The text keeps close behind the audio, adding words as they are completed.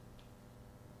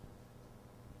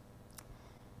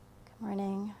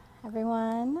Morning,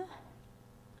 everyone.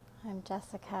 I'm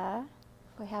Jessica.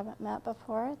 If we haven't met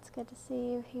before, it's good to see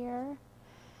you here.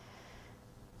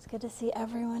 It's good to see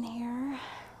everyone here.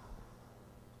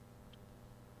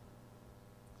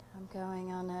 I'm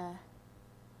going on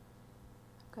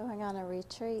a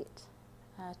retreat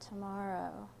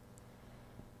tomorrow,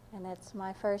 and it's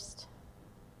my first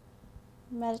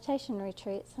meditation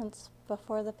retreat since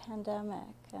before the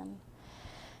pandemic, and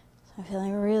so I'm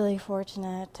feeling really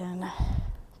fortunate and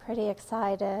pretty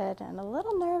excited and a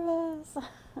little nervous,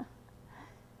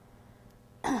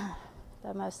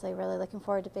 but mostly really looking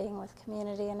forward to being with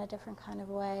community in a different kind of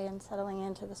way and settling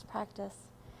into this practice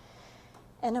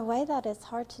in a way that is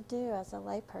hard to do as a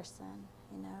layperson,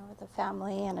 with a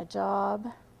family and a job,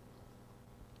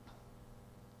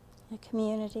 a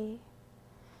community.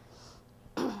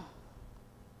 I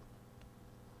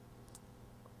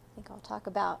think I'll talk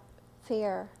about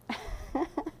fear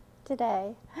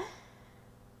today.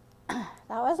 That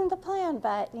wasn't the plan,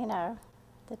 but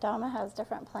the Dhamma has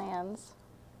different plans.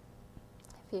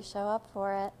 If you show up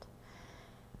for it,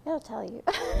 it'll tell you.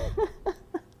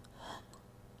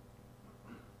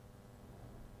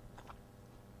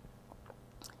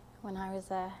 When I was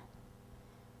a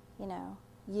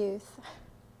youth,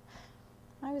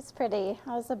 I was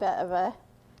a bit of a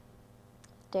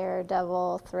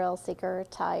daredevil, thrill seeker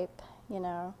type.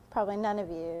 Probably none of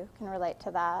you can relate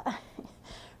to that.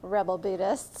 Rebel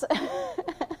Buddhists.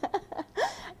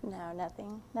 No,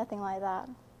 nothing like that.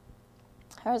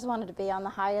 I always wanted to be on the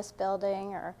highest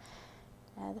building, or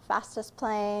the fastest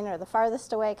plane, or the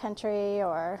farthest away country,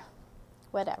 or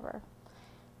whatever.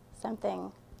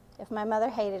 Something. If my mother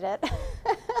hated it,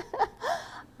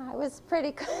 I was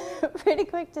pretty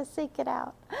quick to seek it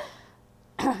out.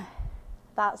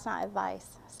 That's not advice,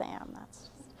 Sam. That's just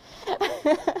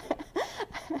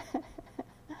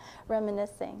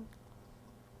reminiscing.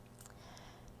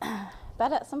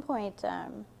 But at some point,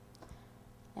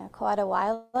 quite a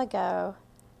while ago,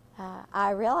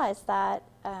 I realized that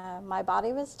my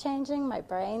body was changing, my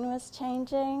brain was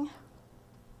changing.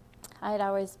 I had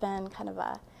always been kind of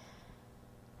a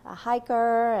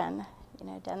hiker and,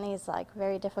 done these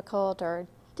very difficult or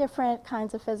different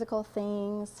kinds of physical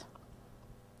things.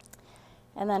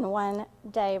 And then one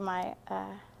day my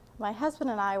husband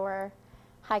and I were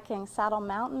hiking Saddle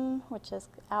Mountain, which is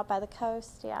out by the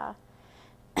coast, yeah.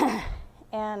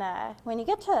 And when you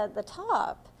get to the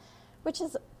top, which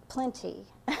is plenty,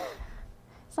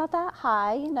 it's not that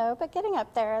high, but getting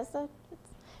up there it's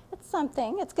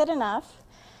something, it's good enough.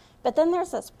 But then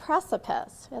there's this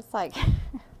precipice. It's like,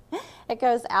 it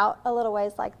goes out a little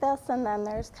ways like this, and then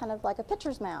there's kind of like a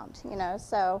pitcher's mound,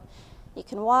 so you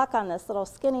can walk on this little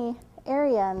skinny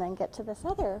area and then get to this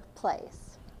other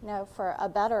place, for a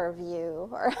better view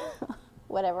or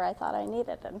whatever I thought I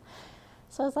needed. And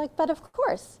so I was like, but of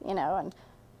course, and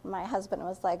my husband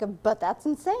was like, but that's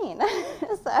insane.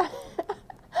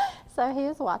 So he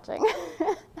was watching.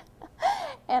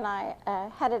 And I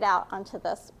headed out onto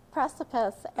this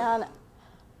precipice, and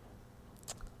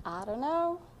I don't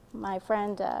know, my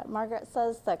friend Margaret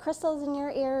says the crystals in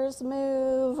your ears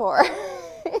move, or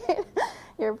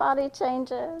your body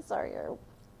changes, or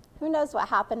who knows what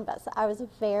happened, but I was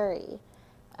very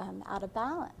out of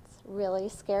balance, really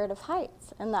scared of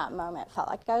heights in that moment. Felt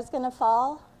like I was going to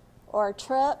fall or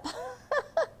trip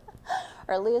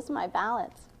or lose my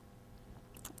balance.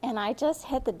 And I just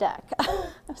hit the deck. I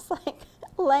was like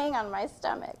laying on my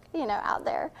stomach, out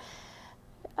there.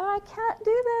 Oh, I can't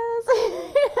do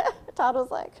this. Todd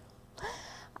was like,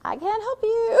 I can't help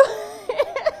you.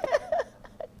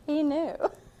 He knew.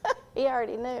 He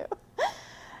already knew.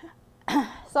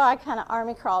 So I kind of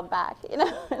army crawled back,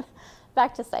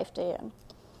 back to safety.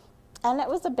 And it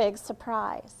was a big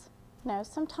surprise.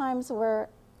 Sometimes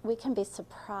we can be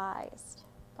surprised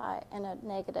in a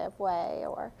negative way,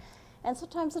 and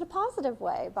sometimes in a positive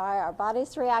way, by our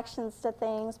body's reactions to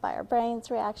things, by our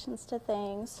brain's reactions to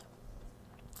things.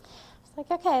 It's like,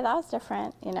 okay, that was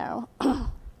different,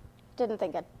 Didn't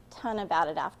think a ton about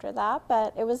it after that,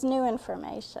 but it was new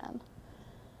information.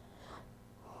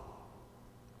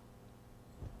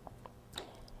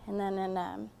 And then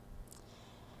in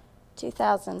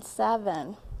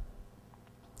 2007,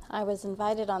 I was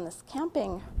invited on this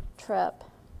camping trip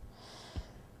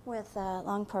with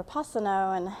Longpur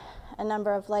Pasano and a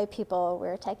number of lay people. We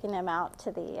were taking them out to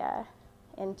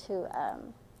into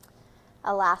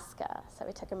Alaska. So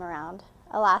we took them around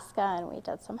Alaska, and we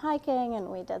did some hiking, and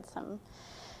we did some,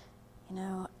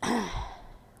 well,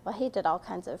 he did all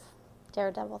kinds of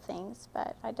daredevil things,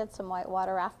 but I did some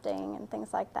whitewater rafting and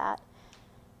things like that.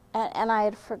 And I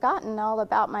had forgotten all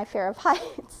about my fear of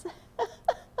heights.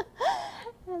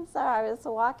 And so I was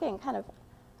walking kind of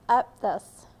up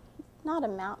this, not a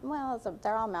mountain, well,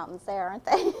 they're all mountains there, aren't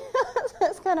they? So I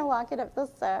was kind of walking up this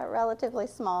relatively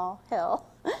small hill,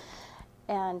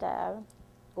 and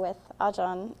with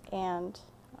Ajahn and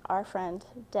our friend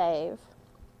Dave,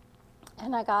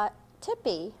 and I got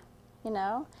tippy, and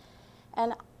I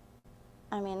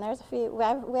mean, there's a few,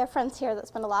 we have friends here that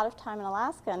spend a lot of time in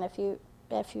Alaska, and if you've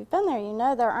been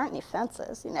there, there aren't any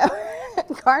fences,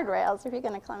 guardrails. If you're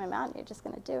going to climb a mountain, you're just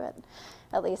going to do it,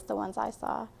 at least the ones I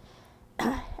saw.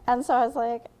 And so I was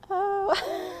like, oh,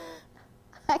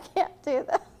 I can't do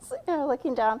this,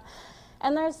 looking down.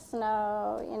 And there's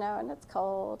snow, and it's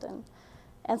cold, and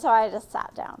so I just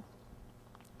sat down.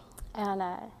 And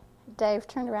Dave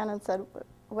turned around and said,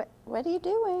 what are you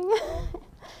doing?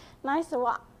 And I said,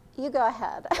 well, you go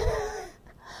ahead.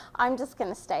 I'm just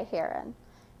going to stay here. And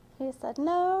he said,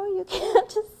 no, you can't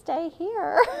just stay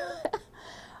here.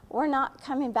 We're not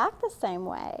coming back the same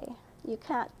way. We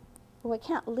can't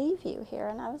leave you here.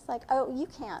 And I was like, oh, you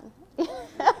can.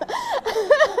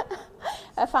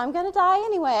 If I'm going to die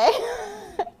anyway,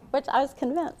 which I was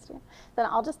convinced, then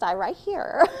I'll just die right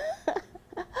here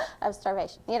of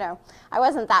starvation. I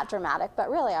wasn't that dramatic, but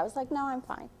really I was like, no, I'm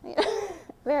fine.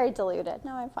 Very deluded.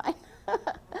 No, I'm fine.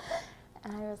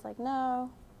 And I was like,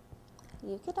 no,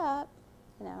 you get up,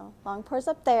 Longpore's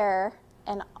up there,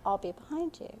 and I'll be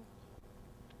behind you.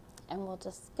 And we'll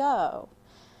just go,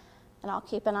 and I'll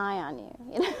keep an eye on you,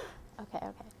 Okay.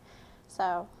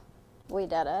 So we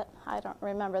did it. I don't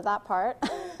remember that part,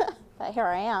 but here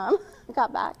I am.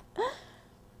 Got back.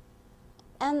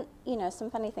 And,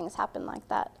 some funny things happened like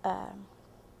that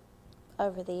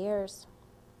over the years.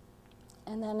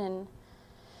 And then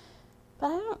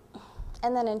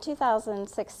in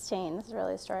 2016, this is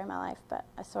really a story of my life, but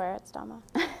I swear it's Dhamma.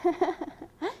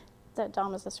 That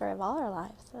Dhamma's the story of all our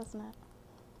lives, isn't it?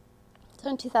 So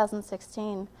in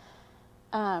 2016,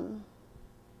 I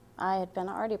had been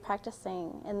already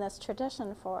practicing in this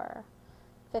tradition for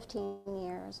 15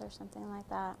 years or something like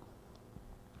that.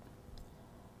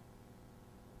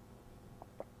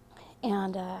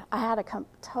 And I had a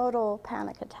total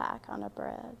panic attack on a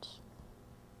bridge.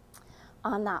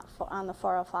 On the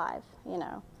 405,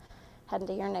 heading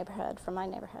to your neighborhood from my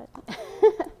neighborhood.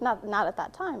 Not at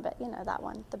that time, but that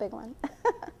one, the big one.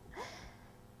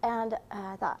 And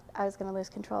I thought I was going to lose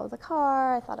control of the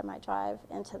car. I thought I might drive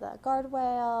into the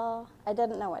guardrail. I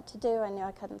didn't know what to do. I knew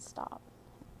I couldn't stop.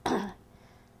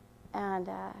 And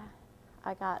I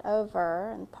got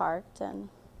over and parked, and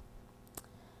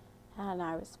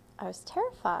I was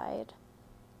terrified.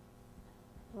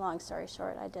 Long story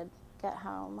short, I did get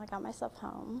home. I got myself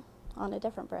home on a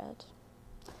different bridge.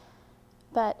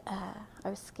 But I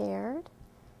was scared.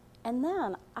 And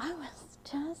then I was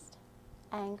just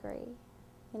angry,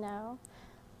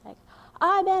 Like,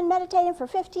 I've been meditating for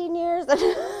 15 years, and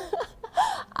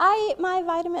I eat my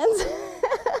vitamins,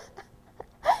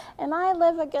 and I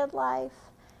live a good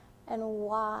life. And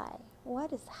why?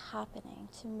 What is happening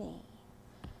to me?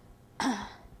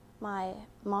 My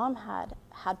mom had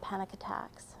panic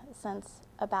attacks since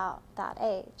about that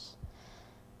age.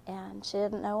 And she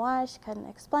didn't know why, she couldn't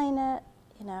explain it,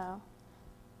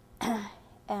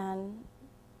 And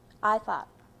I thought,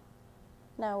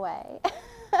 no way.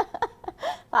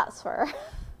 That's for her,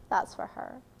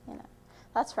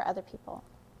 That's for other people.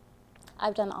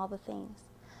 I've done all the things.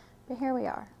 But here we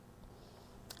are,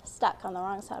 stuck on the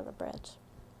wrong side of a bridge.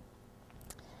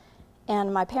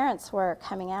 And my parents were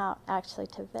coming out actually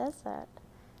to visit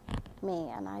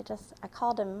me, and I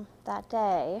called him that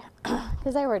day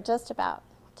because they were just about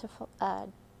to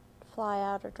fly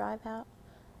out or drive out.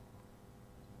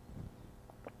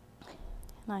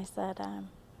 And I said,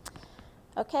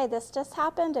 okay, this just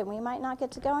happened, and we might not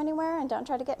get to go anywhere, and don't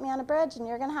try to get me on a bridge, and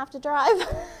you're going to have to drive.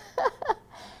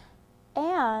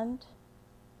 And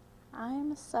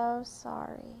I'm so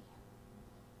sorry.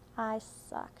 I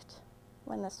sucked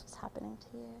when this was happening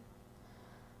to you.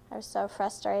 I was so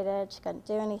frustrated. She couldn't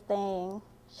do anything.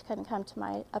 She couldn't come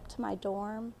up to my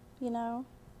dorm, 10th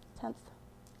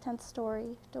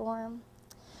story dorm.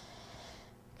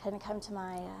 Couldn't come to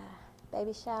my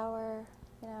baby shower,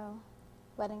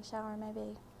 wedding shower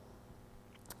maybe.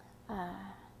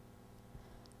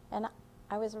 And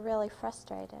I was really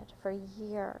frustrated for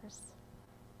years.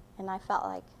 And I felt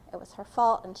like it was her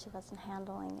fault and she wasn't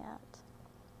handling it.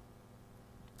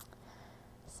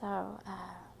 So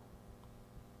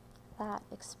that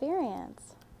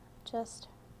experience just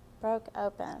broke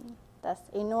open this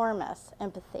enormous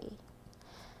empathy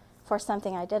for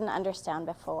something I didn't understand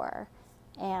before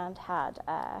and had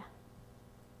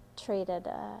treated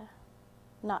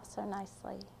not so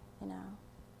nicely,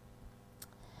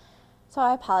 So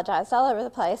I apologized all over the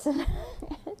place and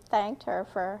thanked her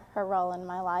for her role in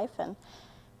my life, and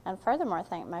furthermore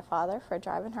thanked my father for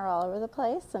driving her all over the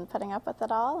place and putting up with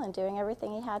it all and doing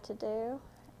everything he had to do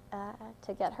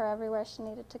to get her everywhere she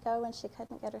needed to go when she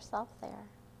couldn't get herself there.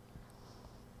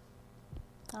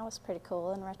 That was pretty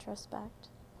cool in retrospect.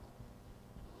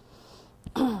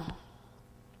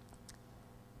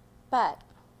 But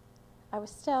I was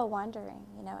still wondering,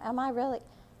 am I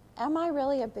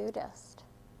really a Buddhist,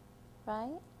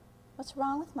 right? What's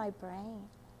wrong with my brain?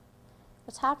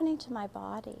 What's happening to my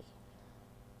body?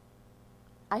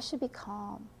 I should be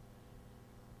calm,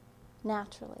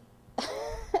 naturally.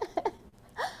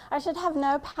 I should have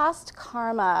no past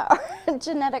karma or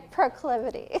genetic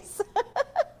proclivities.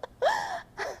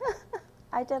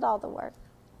 I did all the work.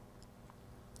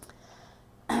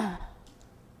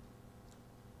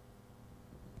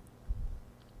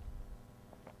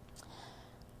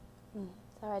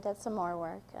 So I did some more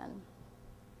work, and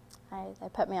they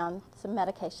put me on some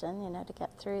medication, to get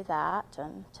through that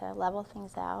and to level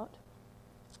things out.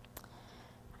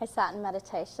 I sat in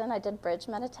meditation. I did bridge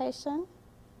meditation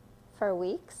for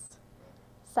weeks.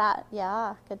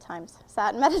 Good times.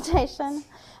 Sat in meditation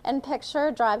and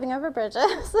picture driving over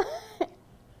bridges.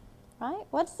 Right?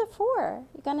 What's it for?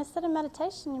 You're going to sit in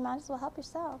meditation, you might as well help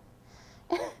yourself.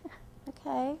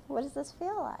 Okay, what does this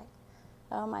feel like?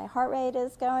 Oh, my heart rate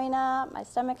is going up, my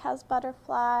stomach has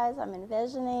butterflies, I'm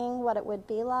envisioning what it would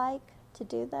be like to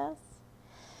do this.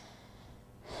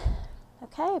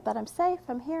 Okay, but I'm safe,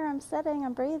 I'm here, I'm sitting,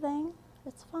 I'm breathing,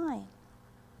 it's fine.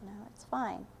 It's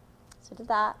fine. So did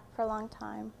that for a long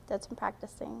time, did some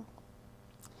practicing.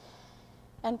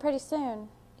 And pretty soon,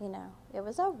 it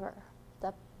was over.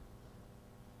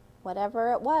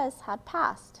 Whatever it was had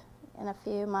passed in a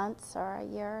few months or a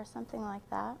year or something like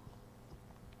that.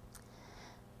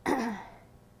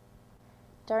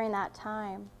 During that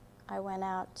time, I went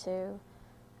out to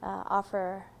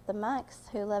offer the monks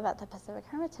who live at the Pacific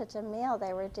Hermitage a meal.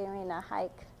 They were doing a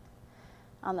hike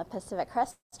on the Pacific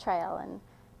Crest Trail, and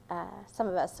some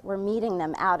of us were meeting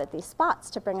them out at these spots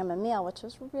to bring them a meal, which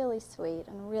was really sweet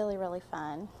and really, really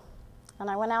fun. And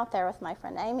I went out there with my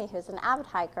friend Amy, who's an avid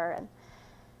hiker, and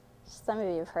some of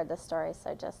you have heard this story,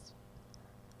 so just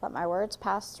let my words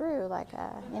pass through like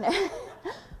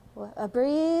a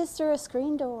breeze through a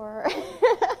screen door.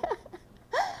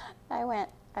 I went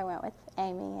with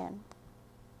Amy, and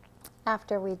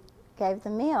after we gave the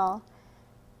meal,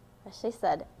 she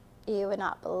said, "You would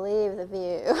not believe the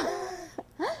view.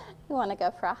 You want to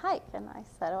go for a hike?" And I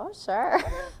said, "Oh, sure."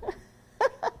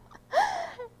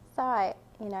 So I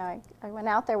went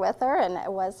out there with her, and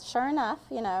it was, sure enough,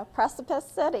 Precipice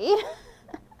City.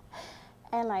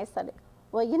 And I said,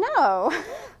 "Well,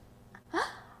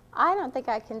 I don't think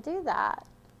I can do that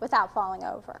without falling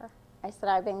over." I said,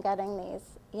 "I've been getting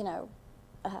these,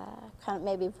 kind of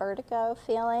maybe vertigo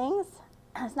feelings.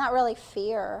 It's not really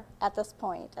fear at this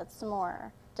point. It's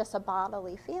more just a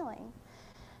bodily feeling.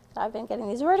 So I've been getting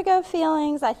these vertigo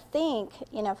feelings. I think,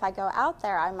 if I go out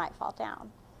there, I might fall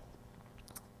down."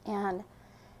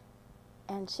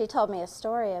 And she told me a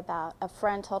story about, a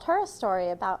friend told her a story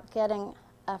about getting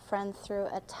a friend through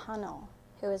a tunnel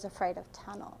who was afraid of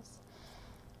tunnels.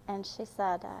 And she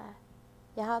said,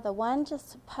 the one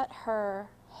just put her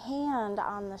hand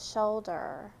on the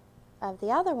shoulder of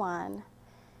the other one,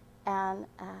 and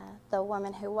the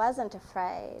woman who wasn't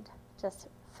afraid just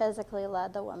physically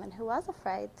led the woman who was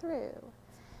afraid through.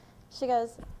 She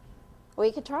goes,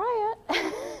 "We could try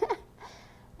it."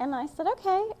 And I said,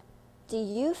 "Okay, do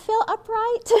you feel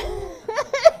upright?"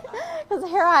 Because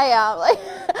here I am, like,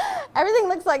 everything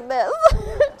looks like this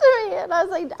to me. And I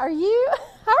was like, how are you?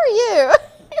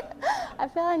 I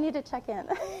feel I need to check in.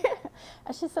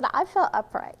 And she said, "I feel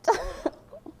upright."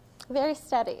 Very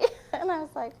steady. And I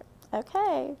was like,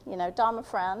 okay, Dharma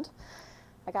friend.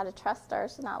 I got to trust her.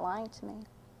 She's not lying to me.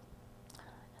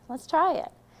 Let's try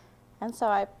it. And so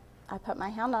I put my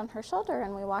hand on her shoulder,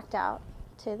 and we walked out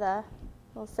to the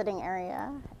little sitting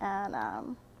area, and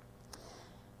it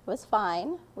was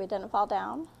fine. We didn't fall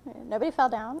down. Nobody fell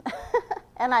down.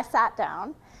 And I sat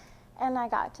down, and I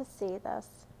got to see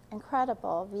this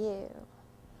incredible view.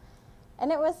 And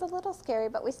it was a little scary,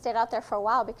 but we stayed out there for a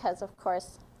while because, of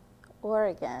course,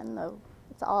 Oregon,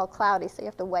 it's all cloudy, so you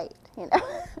have to wait,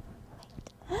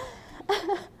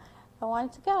 I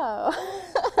wanted to go,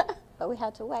 but we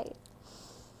had to wait.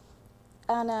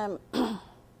 And,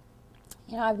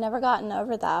 I've never gotten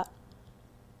over that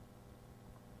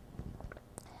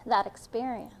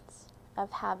experience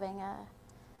of having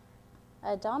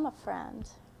a Dhamma friend.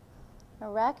 I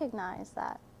recognized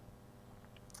that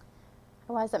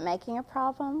I wasn't making a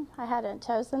problem. I hadn't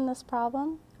chosen this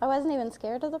problem. I wasn't even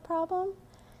scared of the problem.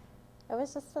 It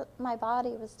was just that my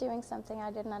body was doing something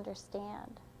I didn't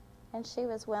understand. And she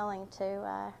was willing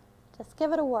to just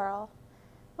give it a whirl.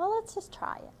 Well, let's just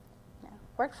try it.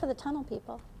 Worked for the tunnel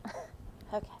people.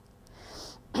 Okay.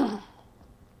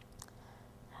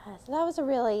 So that was a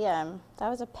really, that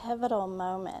was a pivotal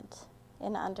moment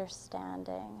in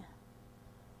understanding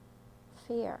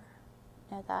fear.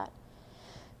 That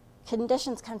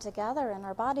conditions come together in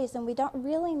our bodies and we don't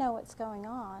really know what's going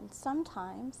on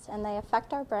sometimes, and they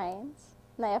affect our brains,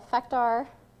 and they affect our,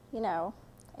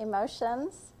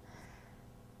 emotions.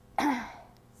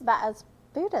 But as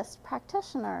Buddhist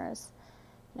practitioners,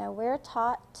 we're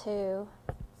taught to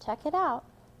check it out.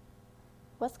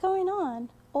 What's going on?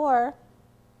 Or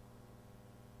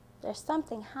there's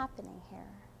something happening here.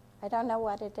 I don't know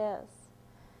what it is.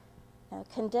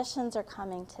 Conditions are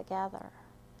coming together.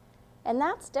 And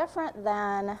that's different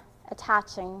than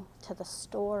attaching to the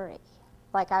story,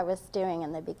 like I was doing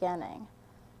in the beginning.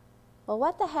 Well,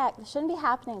 what the heck? This shouldn't be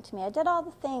happening to me. I did all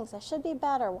the things. I should be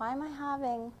better. Why am I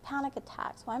having panic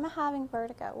attacks? Why am I having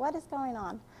vertigo? What is going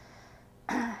on?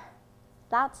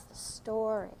 That's the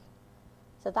story.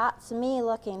 So that's me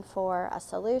looking for a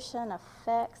solution, a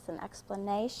fix, an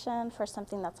explanation for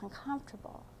something that's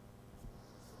uncomfortable.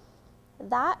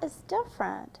 That is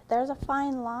different. There's a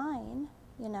fine line,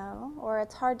 or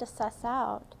it's hard to suss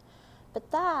out.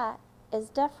 But that is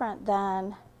different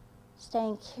than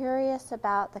staying curious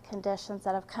about the conditions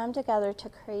that have come together to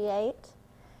create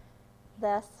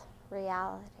this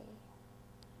reality.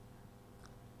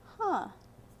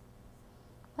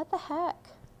 What the heck?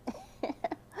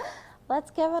 Let's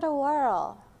give it a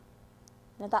whirl.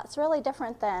 That's really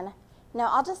different than,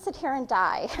 I'll just sit here and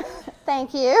die.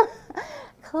 Thank you.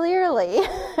 Clearly,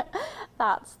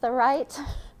 that's the right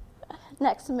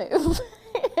next move.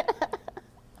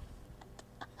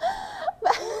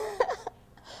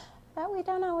 But we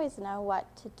don't always know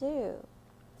what to do.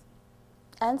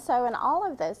 And so in all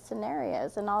of those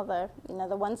scenarios, and all the,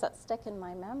 the ones that stick in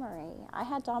my memory, I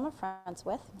had Dharma friends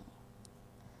with me.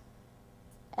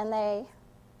 And they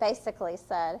basically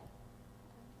said,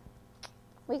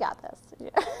 we got this.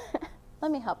 Let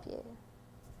me help you.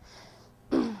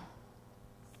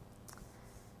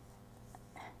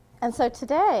 And so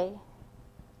today,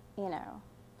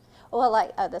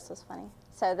 this was funny.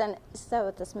 So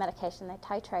with this medication, they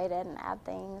titrate it and add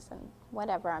things and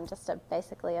whatever. I'm just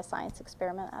basically a science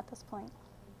experiment at this point.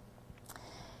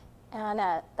 And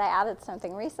they added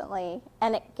something recently,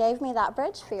 and it gave me that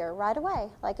bridge fear right away.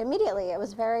 Like immediately, it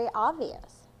was very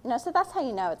obvious. So that's how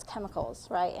you know it's chemicals,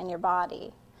 right, in your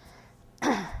body,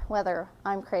 whether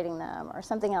I'm creating them or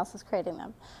something else is creating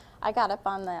them. I got up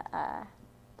on the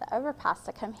overpass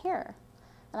to come here,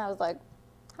 and I was like,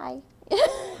 hi.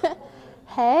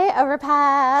 Hey,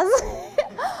 overpass.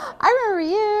 I remember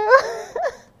you.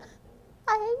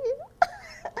 I hate you.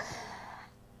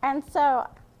 And so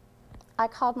I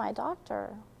called my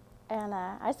doctor, and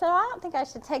I said, I don't think I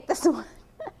should take this one.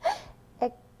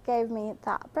 It gave me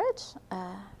that bridge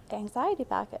anxiety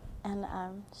back. And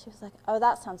she was like, oh,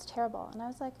 that sounds terrible. And I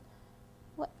was like,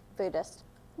 what, Buddhist?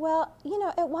 Well,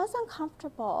 it was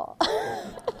uncomfortable.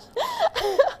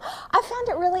 I found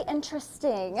it really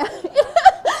interesting.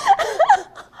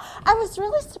 I was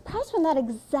really surprised when that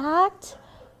exact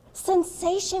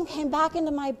sensation came back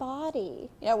into my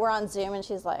body. We're on Zoom, and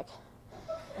she's like,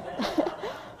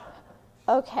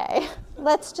 okay,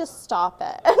 let's just stop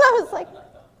it. And I was like,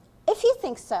 if you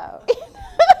think so.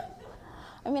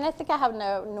 I think I have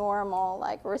no normal,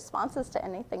 responses to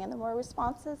anything, and the more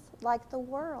responses, the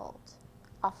world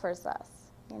offers us,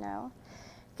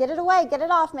 Get it away, get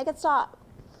it off, make it stop,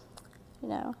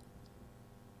 Now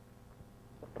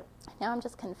I'm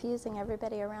just confusing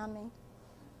everybody around me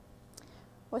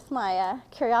with my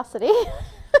curiosity.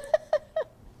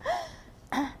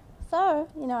 So,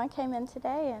 I came in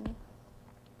today and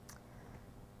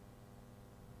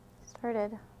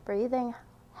started breathing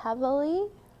heavily.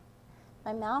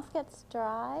 My mouth gets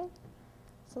dry.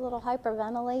 It's a little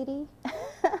hyperventilating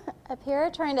up here,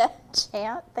 trying to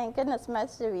chant. Thank goodness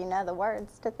most of you know the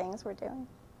words to things we're doing.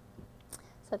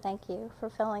 So thank you for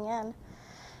filling in.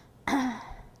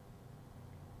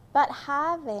 But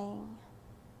having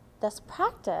this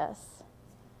practice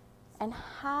and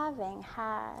having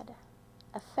had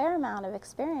a fair amount of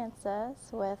experiences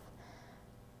with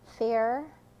fear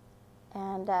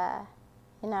and,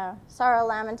 sorrow,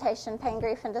 lamentation, pain,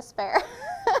 grief, and despair,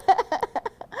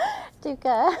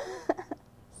 dukkha,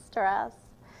 stress,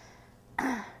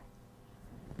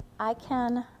 I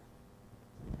can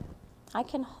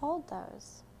hold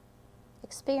those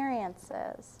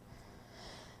experiences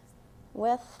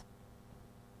with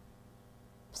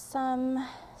some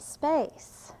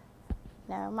space.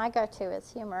 My go-to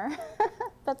is humor,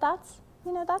 but that's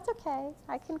okay.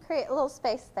 I can create a little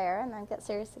space there and then get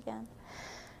serious again.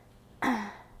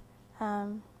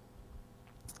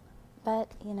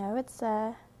 But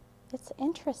it's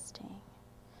interesting.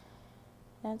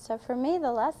 And so for me,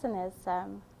 the lesson is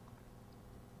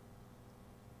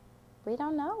we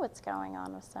don't know what's going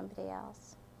on with somebody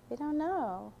else. We don't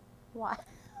know why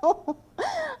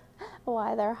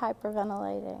why they're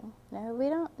hyperventilating. We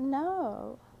don't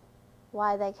know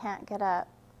why they can't get up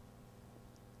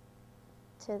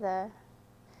to the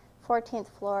 14th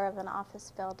floor of an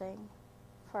office building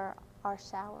for our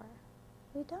shower.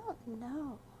 We don't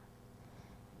know.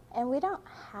 And we don't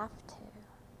have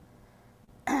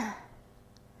to.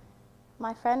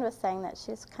 My friend was saying that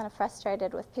she's kind of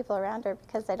frustrated with people around her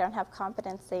because they don't have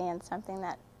competency in something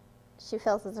that she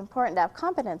feels is important to have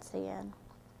competency in.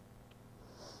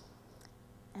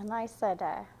 And I said,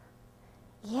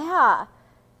 yeah.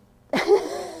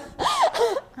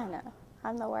 I know,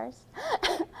 I'm the worst.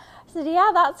 I said,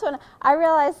 yeah, that's when I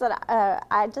realized that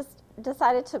I just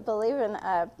decided to believe in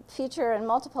a future and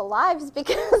multiple lives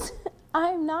because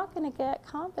I'm not going to get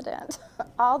competent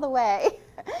all the way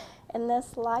in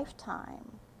this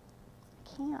lifetime. I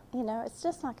can't, it's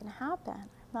just not going to happen.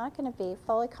 I'm not going to be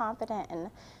fully competent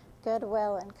in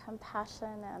goodwill and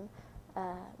compassion and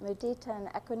mudita and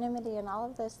equanimity and all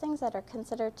of those things that are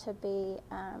considered to be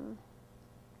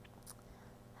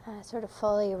sort of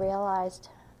fully realized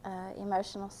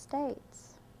emotional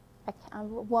states. I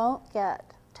won't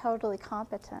get totally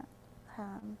competent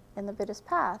in the Buddhist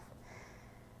path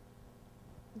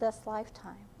this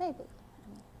lifetime, maybe.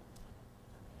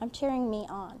 I'm cheering me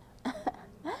on.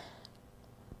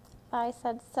 I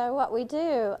said, so what we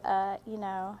do, in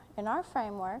our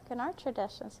framework, in our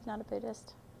tradition, she's not a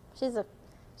Buddhist. She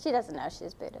doesn't know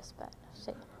she's Buddhist, but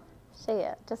she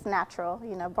is just natural,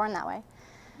 born that way.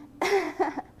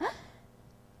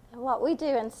 What we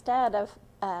do instead of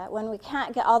when we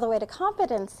can't get all the way to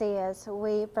competency is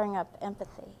we bring up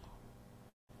empathy.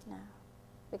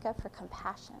 We go for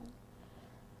compassion.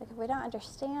 Like if we don't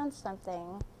understand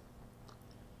something,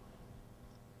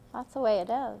 that's the way it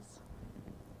is.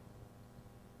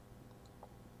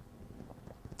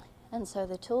 And so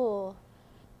the tool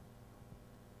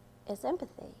is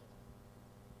empathy.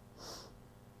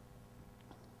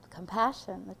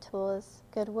 Compassion, the tool is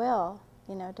goodwill,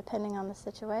 depending on the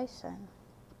situation.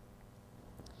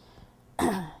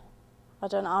 Ajahn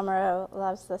Amaro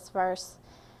loves this verse,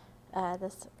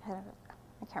 this kind of,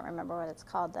 I can't remember what it's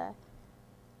called, the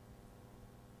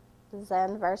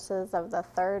Zen verses of the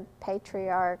third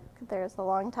patriarch. There's a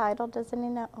long title. Does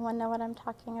anyone know what I'm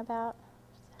talking about?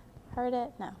 Heard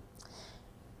it? No.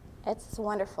 It's this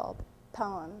wonderful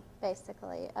poem,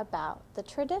 basically, about the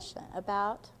tradition,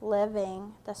 about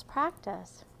living this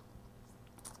practice.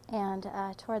 And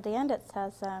toward the end it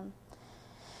says,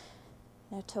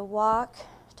 to walk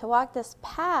this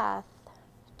path,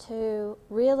 to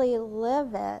really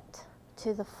live it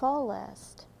to the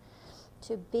fullest,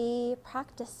 to be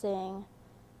practicing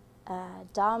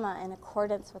Dhamma in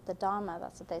accordance with the Dhamma,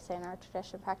 that's what they say in our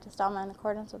tradition, practice Dhamma in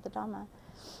accordance with the Dhamma,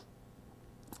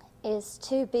 is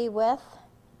to be with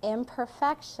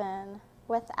imperfection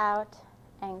without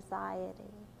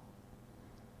anxiety.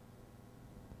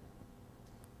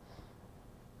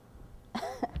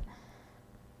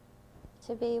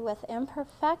 To be with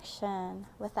imperfection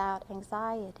without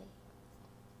anxiety.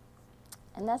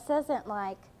 And this isn't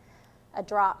like a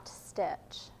dropped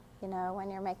stitch,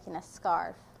 when you're making a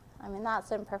scarf. I mean,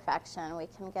 that's imperfection. We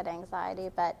can get anxiety,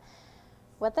 but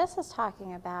what this is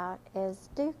talking about is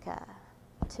dukkha.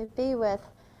 To be with,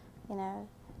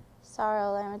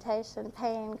 sorrow, lamentation,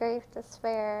 pain, grief,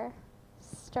 despair,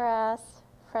 stress,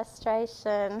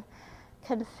 frustration,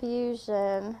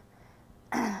 confusion,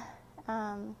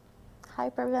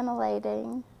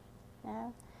 hyperventilating,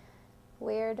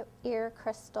 weird ear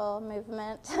crystal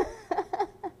movement.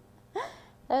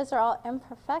 Those are all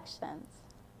imperfections.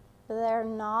 They're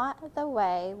not the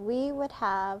way we would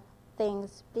have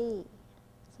things be.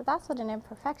 So that's what an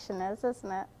imperfection is,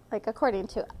 isn't it? Like according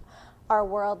to our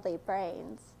worldly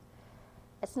brains.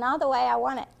 It's not the way I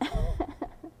want it.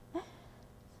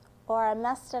 Or I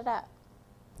messed it up.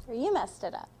 Or you messed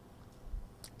it up.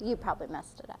 You probably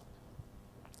messed it up.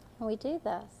 And we do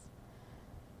this.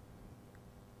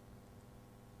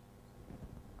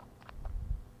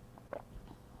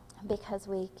 Because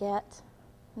we get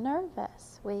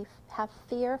nervous. We have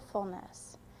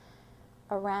fearfulness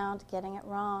around getting it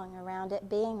wrong, around it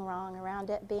being wrong, around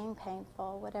it being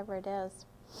painful, whatever it is.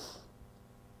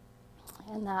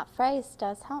 And that phrase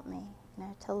does help me.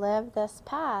 to live this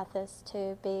path is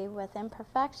to be with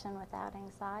imperfection without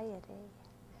anxiety.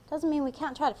 Doesn't mean we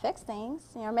can't try to fix things,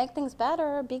 make things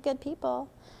better, be good people.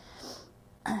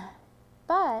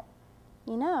 But,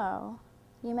 you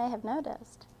may have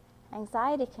noticed,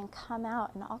 anxiety can come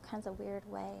out in all kinds of weird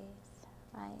ways,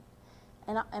 right?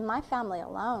 And in my family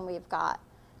alone, we've got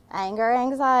anger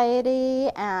anxiety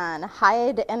and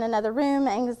hide in another room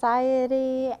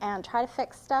anxiety and try to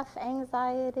fix stuff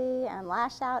anxiety and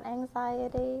lash out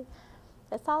anxiety.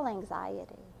 It's all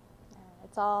anxiety.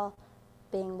 It's all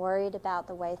being worried about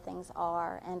the way things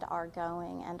are and are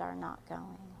going and are not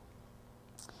going.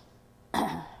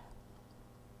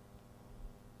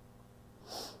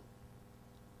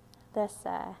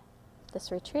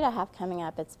 This retreat I have coming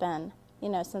up, it's been,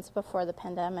 since before the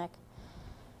pandemic.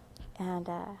 And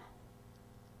I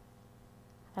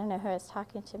don't know who I was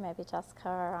talking to, maybe Jessica,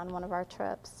 or on one of our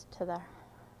trips to the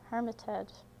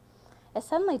Hermitage. It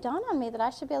suddenly dawned on me that I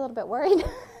should be a little bit worried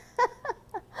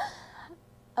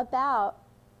about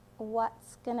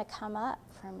what's going to come up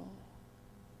for me.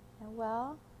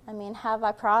 Well, have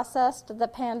I processed the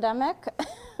pandemic?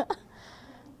 I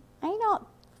don't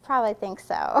probably think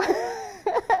so.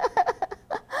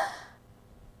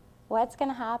 What's going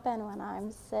to happen when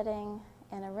I'm sitting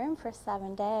in a room for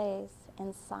 7 days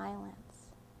in silence?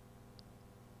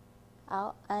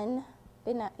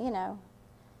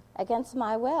 Against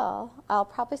my will, I'll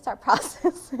probably start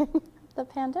processing the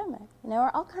pandemic,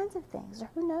 or all kinds of things, or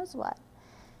who knows what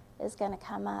is going to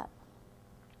come up.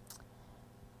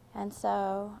 And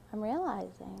so I'm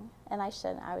realizing, and I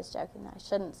was joking that I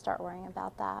shouldn't start worrying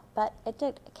about that, but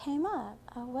it came up.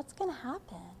 Oh, what's going to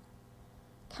happen?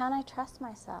 Can I trust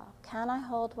myself? Can I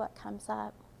hold what comes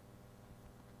up?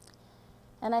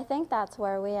 And I think that's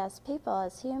where we as people,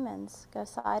 as humans, go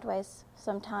sideways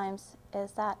sometimes,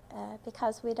 is that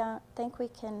because we don't think we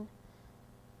can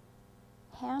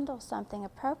handle something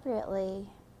appropriately,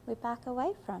 we back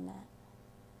away from it,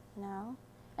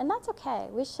 And that's okay.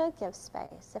 We should give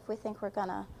space. If we think we're going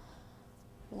to,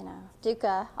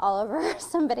 duca all over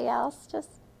somebody else,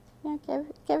 just,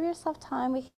 give yourself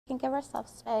time. We can give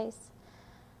ourselves space.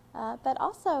 But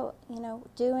also,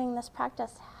 doing this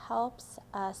practice helps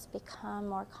us become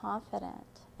more confident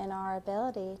in our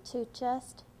ability to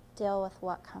just deal with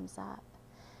what comes up,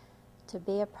 to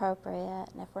be appropriate.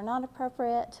 And if we're not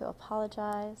appropriate, to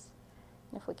apologize.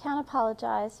 And if we can't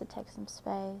apologize, to take some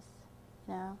space.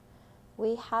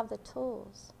 We have the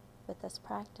tools with this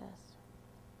practice.